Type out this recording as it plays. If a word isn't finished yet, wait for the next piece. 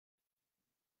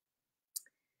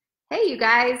Hey, you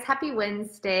guys, happy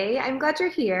Wednesday. I'm glad you're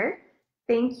here.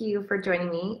 Thank you for joining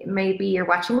me. Maybe you're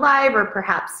watching live, or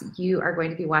perhaps you are going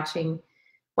to be watching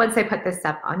once I put this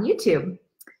up on YouTube,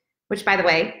 which, by the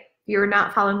way, if you're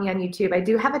not following me on YouTube, I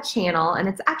do have a channel, and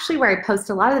it's actually where I post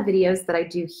a lot of the videos that I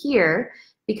do here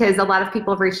because a lot of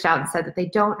people have reached out and said that they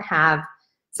don't have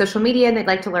social media and they'd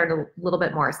like to learn a little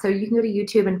bit more. So you can go to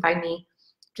YouTube and find me.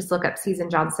 Just look up Season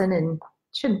Johnson, and it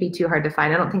shouldn't be too hard to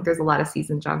find. I don't think there's a lot of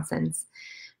Season Johnsons.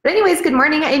 But anyways, good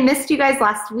morning. I missed you guys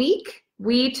last week.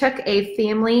 We took a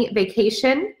family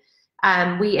vacation.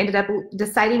 We ended up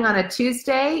deciding on a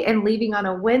Tuesday and leaving on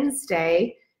a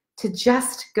Wednesday to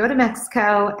just go to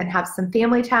Mexico and have some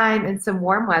family time and some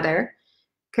warm weather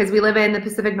because we live in the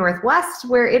Pacific Northwest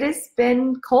where it has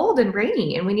been cold and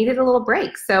rainy and we needed a little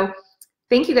break. So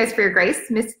thank you guys for your grace.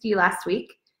 Missed you last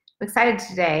week. I'm excited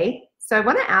today. So I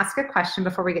want to ask a question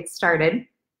before we get started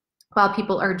while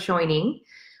people are joining.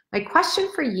 My question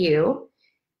for you,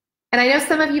 and I know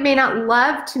some of you may not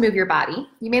love to move your body,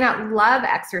 you may not love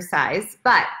exercise,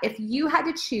 but if you had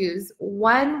to choose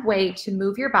one way to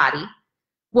move your body,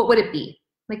 what would it be?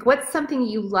 Like, what's something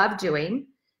you love doing,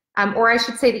 or I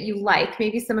should say that you like,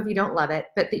 maybe some of you don't love it,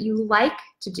 but that you like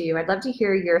to do. I'd love to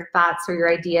hear your thoughts or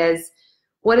your ideas,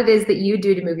 what it is that you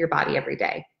do to move your body every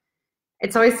day.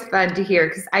 It's always fun to hear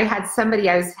because I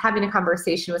was having a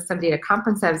conversation with somebody at a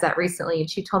conference I was at recently, and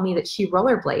she told me that she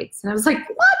rollerblades. And I was like,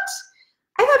 what?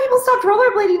 I thought people stopped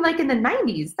rollerblading like in the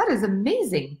 90s. That is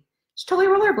amazing. She totally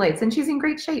rollerblades and she's in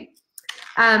great shape.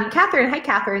 Catherine, hi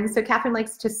Catherine. So Catherine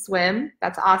likes to swim.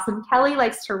 That's awesome. Kelly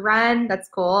likes to run. That's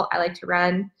cool. I like to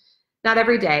run. Not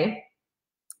every day.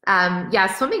 Yeah,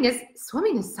 swimming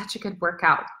is such a good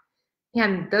workout.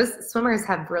 And those swimmers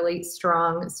have really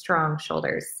strong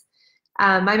shoulders.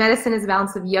 My medicine is a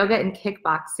balance of yoga and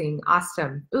kickboxing.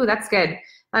 Awesome. Ooh, that's good.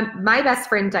 My best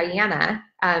friend, Diana,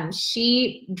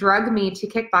 she drugged me to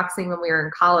kickboxing when we were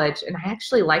in college, and I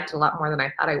actually liked it a lot more than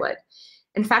I thought I would.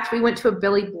 In fact, we went to a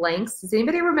Billy Blanks. Does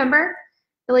anybody remember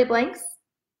Billy Blanks?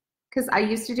 Because I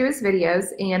used to do his videos,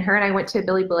 and her and I went to a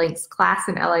Billy Blanks class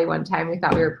in LA one time. We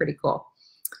thought we were pretty cool.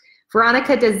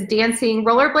 Veronica does dancing,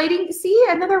 rollerblading. See,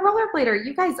 another rollerblader.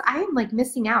 You guys, I am like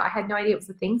missing out. I had no idea it was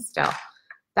a thing still.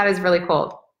 That is really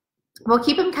cool. Well,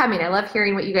 keep them coming. I love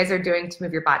hearing what you guys are doing to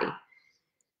move your body.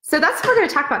 So that's what we're going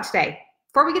to talk about today.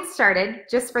 Before we get started,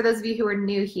 just for those of you who are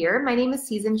new here, my name is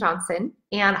Season Johnson,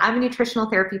 and I'm a nutritional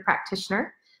therapy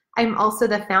practitioner. I'm also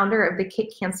the founder of the Kick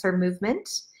Cancer Movement,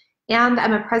 and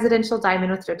I'm a presidential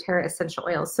diamond with doTERRA essential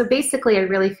oils. So basically, I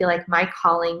really feel like my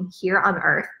calling here on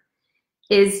earth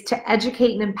is to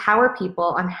educate and empower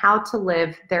people on how to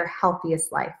live their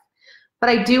healthiest life. But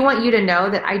I do want you to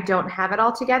know that I don't have it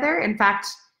all together. In fact,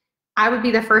 I would be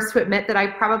the first to admit that I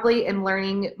probably am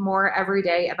learning more every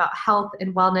day about health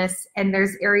and wellness, and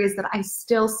there's areas that I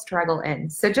still struggle in.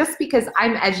 So just because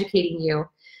I'm educating you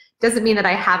doesn't mean that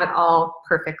I have it all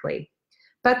perfectly.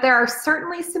 But there are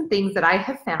certainly some things that I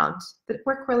have found that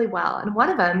work really well, and one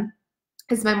of them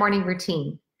is my morning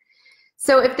routine.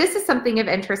 So if this is something of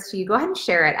interest to you, go ahead and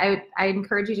share it. I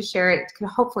encourage you to share it. It can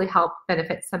hopefully help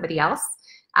benefit somebody else.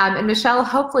 And Michelle,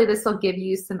 hopefully this will give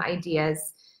you some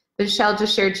ideas. Michelle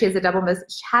just shared she had a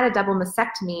double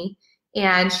mastectomy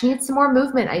and she needs some more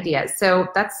movement ideas. So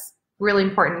that's really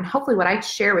important. Hopefully what I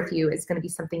share with you is going to be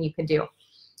something you can do.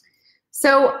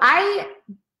 So I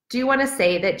do want to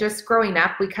say that just growing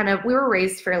up, we were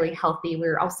raised fairly healthy. We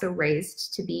were also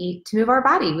raised to move our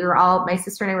body. My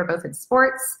sister and I were both in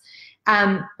sports.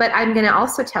 But I'm going to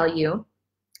also tell you,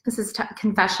 this is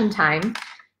confession time.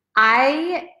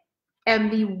 I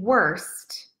am the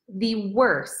worst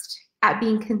at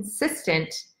being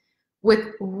consistent with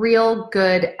real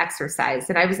good exercise.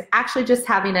 And I was actually just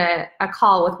having a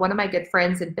call with one of my good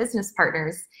friends and business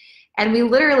partners. And we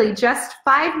literally just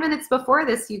 5 minutes before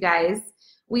this, you guys,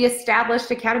 we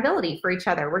established accountability for each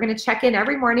other. We're going to check in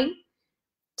every morning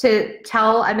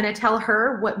I'm going to tell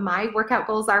her what my workout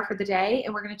goals are for the day.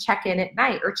 And we're going to check in at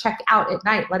night or check out at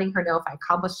night, letting her know if I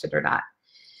accomplished it or not.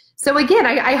 So again,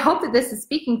 I hope that this is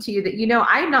speaking to you that you know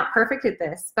I'm not perfect at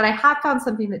this, but I have found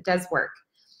something that does work.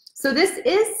 So this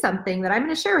is something that I'm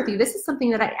going to share with you. This is something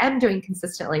that I am doing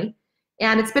consistently,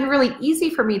 and it's been really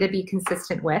easy for me to be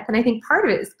consistent with. And I think part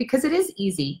of it is because it is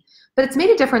easy, but it's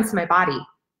made a difference in my body.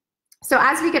 So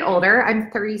as we get older, I'm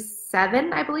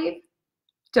 37, I believe.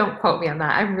 Don't quote me on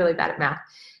that. I'm really bad at math.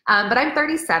 But I'm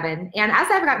 37, and as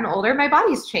I've gotten older, my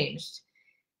body's changed.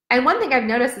 And one thing I've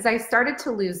noticed is I started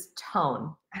to lose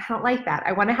tone. I don't like that.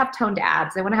 I want to have toned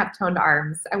abs. I want to have toned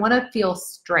arms. I want to feel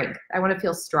strength. I want to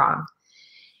feel strong.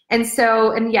 And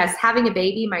yes, having a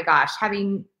baby, my gosh,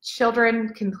 having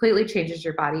children completely changes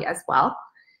your body as well.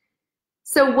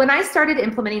 So when I started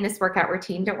implementing this workout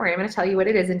routine, don't worry, I'm going to tell you what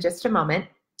it is in just a moment.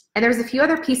 And there's a few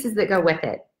other pieces that go with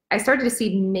it. I started to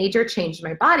see major change in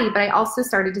my body, but I also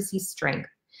started to see strength.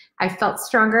 I felt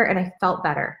stronger and I felt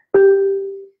better.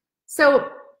 So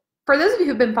for those of you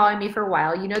who've been following me for a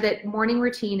while, you know that morning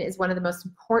routine is one of the most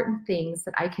important things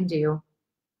that I can do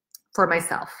for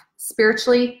myself,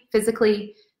 spiritually,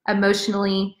 physically,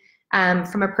 emotionally,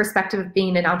 from a perspective of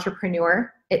being an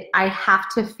entrepreneur. I have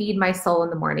to feed my soul in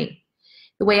the morning.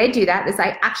 The way I do that is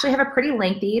I actually have a pretty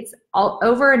lengthy, it's all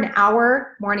over an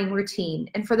hour morning routine.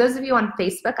 And for those of you on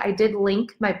Facebook, I did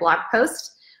link my blog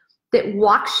post that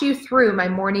walks you through my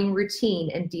morning routine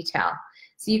in detail.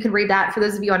 So you can read that. For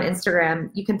those of you on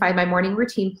Instagram, you can find my morning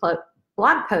routine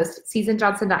blog post at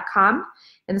SusanJohnson.com.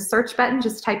 In the search button,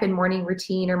 just type in morning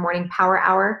routine or morning power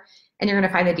hour, and you're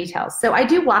gonna find the details. So I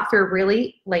do walk through a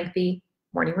really lengthy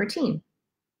morning routine.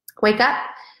 Wake up.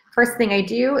 First thing I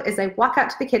do is I walk out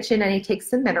to the kitchen and I take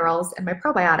some minerals and my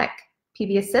probiotic.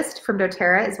 PB Assist from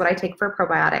doTERRA is what I take for a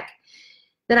probiotic.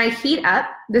 Then I heat up.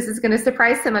 This is going to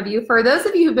surprise some of you. For those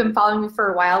of you who've been following me for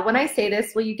a while, when I say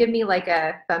this, will you give me like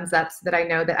a thumbs up so that I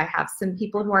know that I have some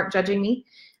people who aren't judging me?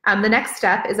 The next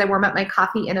step is I warm up my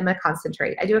coffee enema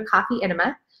concentrate. I do a coffee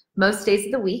enema most days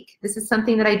of the week. This is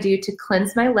something that I do to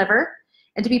cleanse my liver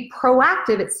and to be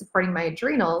proactive at supporting my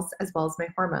adrenals as well as my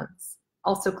hormones.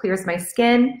 Also clears my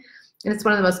skin, and it's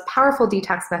one of the most powerful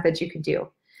detox methods you can do.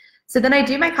 So then I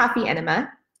do my coffee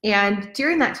enema, and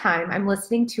during that time, I'm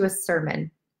listening to a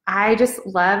sermon. I just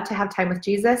love to have time with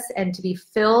Jesus and to be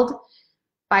filled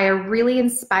by a really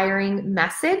inspiring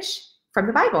message from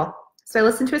the Bible. So I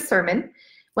listen to a sermon.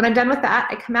 When I'm done with that,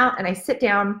 I come out and I sit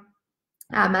down.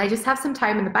 I just have some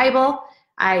time in the Bible.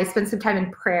 I spend some time in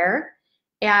prayer.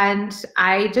 And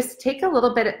I just take a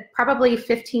little bit, probably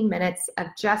 15 minutes of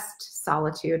just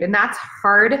solitude. And that's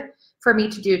hard for me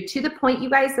to do, to the point, you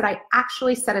guys, that I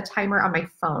actually set a timer on my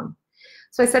phone.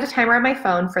 So I set a timer on my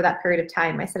phone for that period of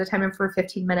time. I set a timer for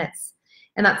 15 minutes.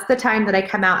 And that's the time that I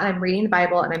come out and I'm reading the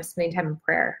Bible and I'm spending time in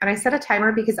prayer. And I set a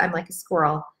timer because I'm like a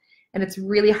squirrel. And it's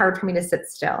really hard for me to sit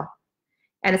still.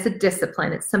 And it's a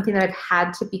discipline. It's something that I've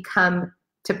had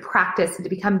to practice and to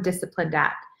become disciplined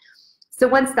at. So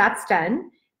once that's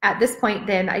done, at this point,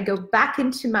 then I go back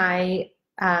into my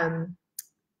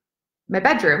my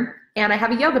bedroom, and I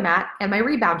have a yoga mat and my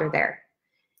rebounder there.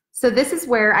 So this is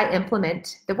where I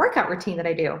implement the workout routine that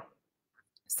I do.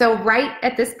 So right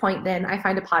at this point, then I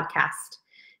find a podcast,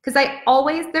 because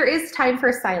there is time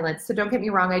for silence. So don't get me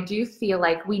wrong. I do feel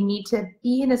like we need to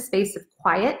be in a space of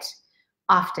quiet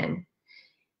often,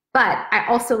 but I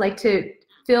also like to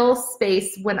fill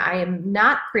space when I am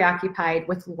not preoccupied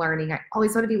with learning. I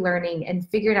always want to be learning and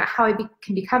figuring out how I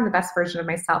can become the best version of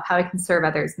myself, how I can serve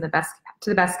others to the best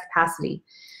capacity.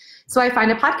 So I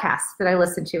find a podcast that I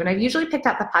listen to, and I've usually picked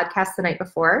out the podcast the night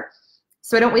before,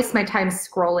 so I don't waste my time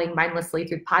scrolling mindlessly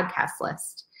through the podcast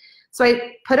list. So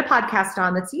I put a podcast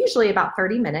on that's usually about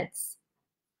 30 minutes,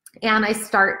 and I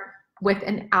start with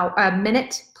a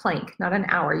minute plank, not an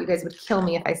hour. You guys would kill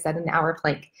me if I said an hour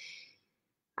plank.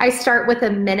 I start with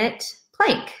a minute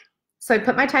plank. So I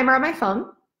put my timer on my phone,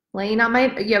 laying on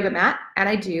my yoga mat, and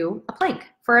I do a plank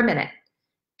for a minute.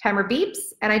 Timer beeps,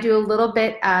 and I do a little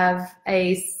bit of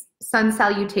a sun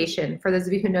salutation. For those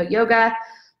of you who know yoga,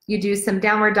 you do some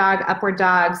downward dog, upward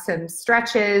dog, some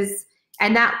stretches,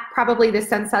 and the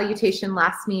sun salutation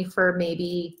lasts me for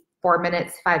maybe 4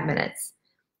 minutes, 5 minutes.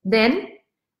 Then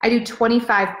I do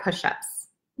 25 push-ups.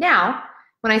 Now,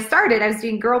 when I started, I was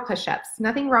doing girl push-ups.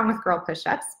 Nothing wrong with girl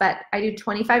push-ups, but I do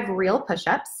 25 real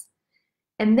push-ups.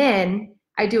 And then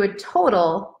I do a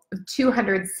total of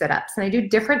 200 sit-ups. And I do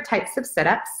different types of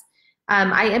sit-ups.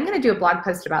 I am going to do a blog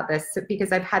post about this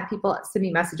because I've had people send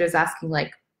me messages asking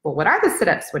like, well, what are the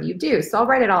sit-ups? What do you do? So I'll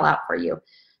write it all out for you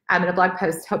in a blog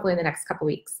post, hopefully in the next couple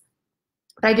weeks.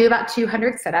 But I do about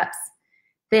 200 sit-ups.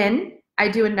 Then I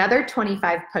do another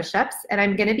 25 push-ups. And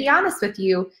I'm going to be honest with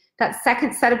you, that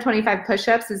second set of 25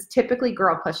 push-ups is typically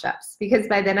girl push-ups because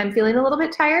by then I'm feeling a little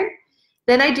bit tired.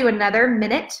 Then I do another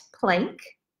minute plank.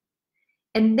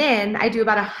 And then I do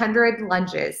about 100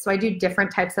 lunges. So I do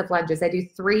different types of lunges. I do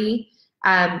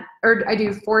I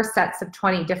do 4 sets of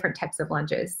 20 different types of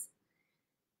lunges.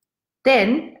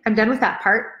 Then I'm done with that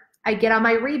part. I get on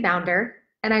my rebounder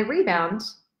and I rebound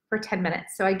for 10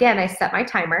 minutes. So again, I set my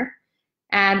timer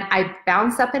and I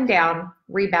bounce up and down,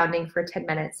 rebounding for 10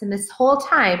 minutes. And this whole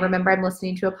time, remember, I'm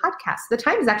listening to a podcast. The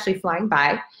time is actually flying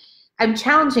by. I'm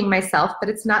challenging myself, but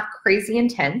it's not crazy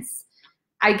intense.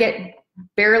 I get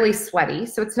barely sweaty,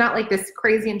 so it's not like this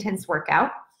crazy intense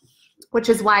workout, which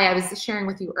is why I was sharing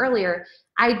with you earlier.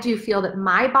 I do feel that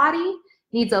my body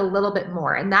needs a little bit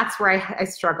more. And that's where I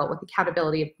struggle with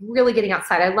accountability of really getting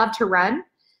outside. I love to run,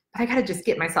 but I got to just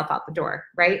get myself out the door,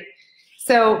 right?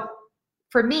 So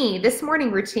for me, this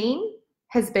morning routine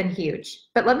has been huge.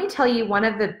 But let me tell you one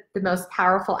of the most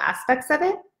powerful aspects of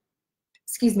it,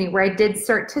 where I did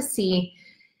start to see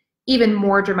even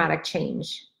more dramatic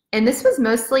change. And this was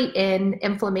mostly in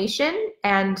inflammation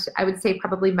and I would say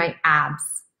probably my abs.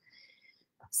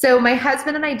 So my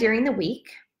husband and I during the week,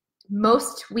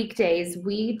 most weekdays,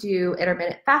 we do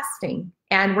intermittent fasting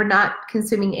and we're not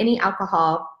consuming any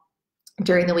alcohol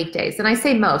during the weekdays. And I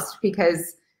say most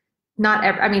because not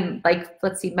every, I mean, like,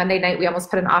 let's see, Monday night, we almost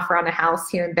put an offer on a house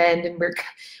here in Bend and we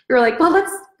were like, well,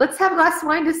 let's have a glass of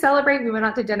wine to celebrate. We went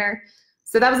out to dinner.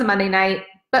 So that was a Monday night.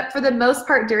 But for the most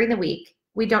part during the week,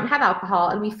 we don't have alcohol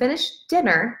and we finish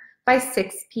dinner by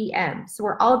 6 p.m. So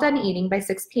we're all done eating by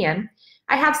 6 p.m.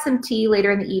 I have some tea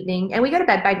later in the evening and we go to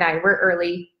bed by 9. We're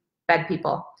early bed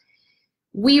people.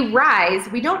 We rise,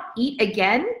 we don't eat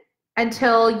again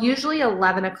until usually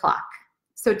 11 o'clock.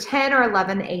 So 10 or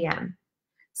 11 a.m.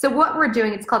 So what we're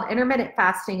doing, it's called intermittent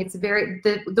fasting. It's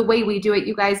the way we do it,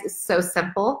 you guys, is so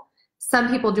simple. Some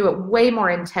people do it way more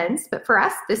intense, but for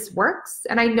us, this works.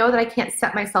 And I know that I can't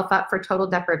set myself up for total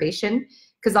deprivation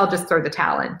because I'll just throw the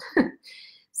towel in.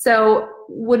 So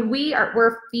when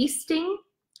we're feasting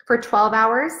for 12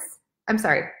 hours, I'm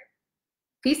sorry,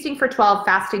 feasting for 12,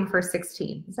 fasting for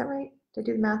 16. Is that right? Did I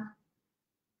do the math?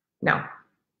 No.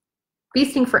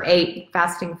 Feasting for 8,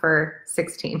 fasting for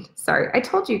 16. Sorry, I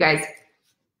told you guys.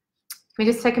 Let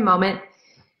me just take a moment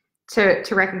to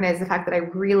recognize the fact that I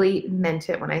really meant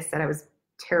it when I said I was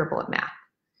terrible at math.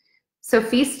 So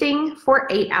feasting for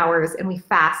 8 hours and we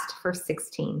fast for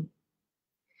 16.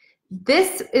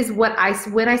 This is when I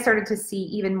started to see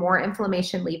even more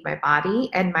inflammation leave my body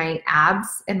and my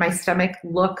abs and my stomach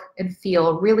look and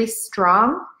feel really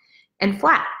strong and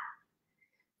flat.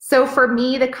 So for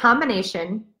me, the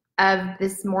combination of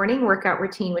this morning workout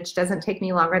routine, which doesn't take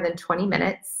me longer than 20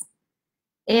 minutes,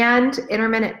 and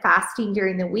intermittent fasting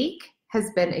during the week has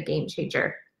been a game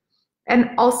changer. And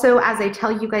also, as I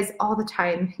tell you guys all the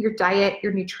time, your diet,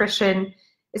 your nutrition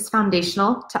is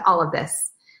foundational to all of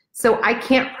this. So I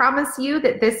can't promise you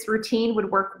that this routine would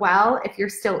work well if you're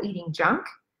still eating junk,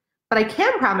 but I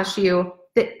can promise you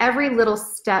that every little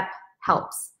step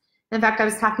helps. In fact, I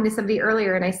was talking to somebody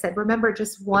earlier and I said, remember,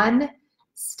 just one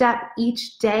step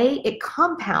each day, it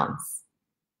compounds.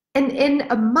 And in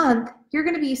a month, you're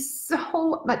going to be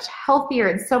so much healthier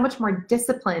and so much more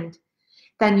disciplined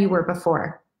than you were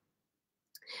before.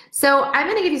 So I'm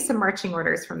going to give you some marching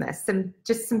orders from this,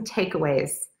 just some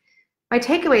takeaways. My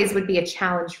takeaways would be a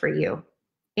challenge for you.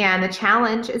 And the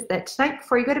challenge is that tonight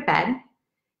before you go to bed,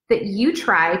 that you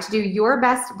try to do your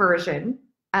best version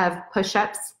of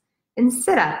push-ups and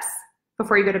sit-ups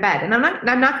before you go to bed. And I'm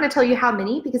not going to tell you how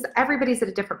many because everybody's at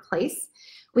a different place.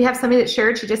 We have somebody that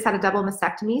shared she just had a double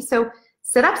mastectomy. So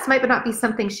sit-ups might not be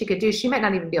something she could do. She might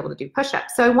not even be able to do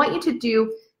push-ups. So I want you to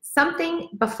do something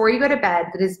before you go to bed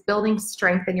that is building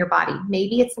strength in your body.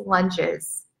 Maybe it's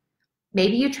lunges.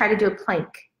 Maybe you try to do a plank.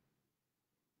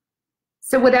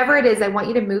 So whatever it is, I want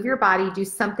you to move your body, do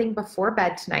something before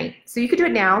bed tonight. So you could do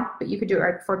it now, but you could do it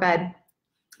right before bed.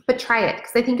 But try it,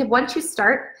 because I think if once you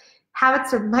start,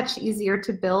 habits are much easier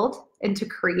to build and to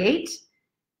create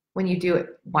when you do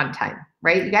it one time,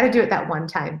 right? You got to do it that one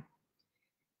time.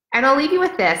 And I'll leave you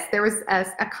with this. There was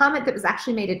a comment that was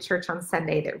actually made at church on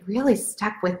Sunday that really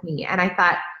stuck with me. And I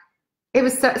thought it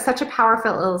was such a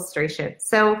powerful illustration.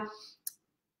 So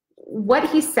what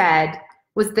he said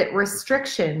was that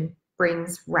restriction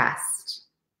brings rest.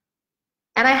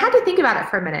 And I had to think about it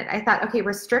for a minute. I thought, okay,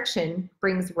 restriction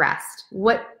brings rest.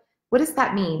 What does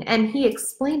that mean? And he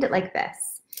explained it like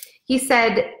this. He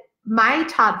said, my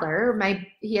toddler,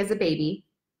 he has a baby,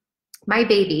 my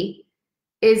baby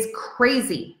is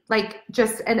crazy, like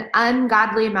just an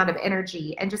ungodly amount of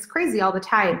energy and just crazy all the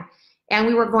time. And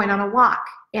we were going on a walk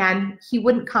and he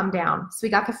wouldn't come down. So we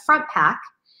got the front pack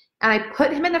and I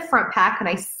put him in the front pack and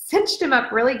I cinched him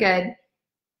up really good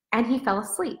and he fell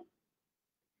asleep.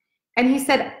 And he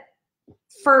said,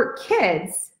 for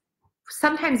kids,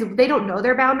 sometimes they don't know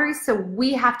their boundaries, so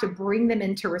we have to bring them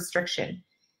into restriction.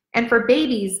 And for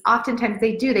babies, oftentimes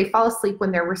they do. They fall asleep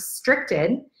when they're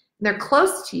restricted, and they're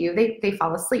close to you, they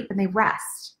fall asleep and they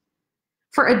rest.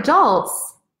 For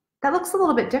adults, that looks a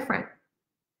little bit different.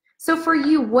 So for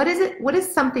you, what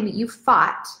is something that you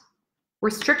fought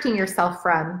restricting yourself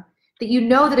from, that you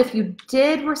know that if you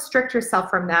did restrict yourself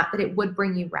from that it would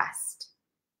bring you rest?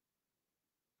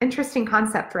 Interesting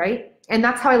concept, right? And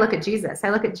that's how I look at Jesus.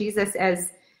 I look at Jesus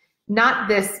as not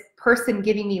this person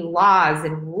giving me laws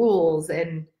and rules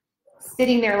and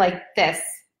sitting there like this,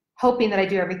 hoping that I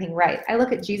do everything right. I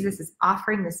look at Jesus as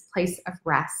offering this place of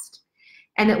rest.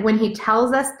 And that when he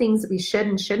tells us things that we should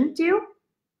and shouldn't do,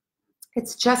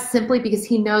 it's just simply because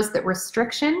he knows that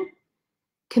restriction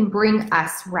can bring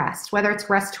us rest, whether it's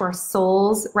rest to our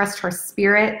souls, rest to our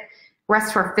spirit,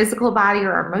 rest to our physical body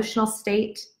or our emotional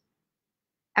state.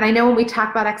 And I know when we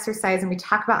talk about exercise and we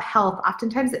talk about health,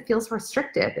 oftentimes it feels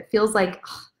restrictive. It feels like,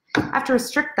 oh, I have to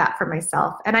restrict that for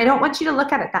myself. And I don't want you to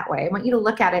look at it that way. I want you to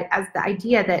look at it as the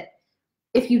idea that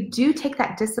if you do take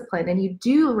that discipline and you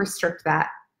do restrict that,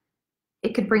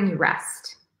 it could bring you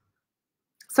rest.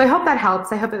 So I hope that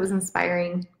helps. I hope it was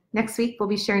inspiring. Next week, we'll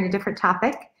be sharing a different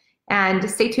topic. And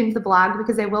stay tuned to the blog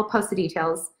because I will post the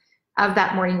details of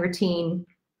that morning routine.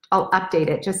 I'll update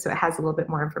it just so it has a little bit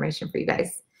more information for you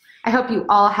guys. I hope you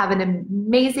all have an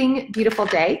amazing, beautiful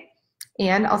day,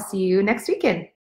 and I'll see you next weekend.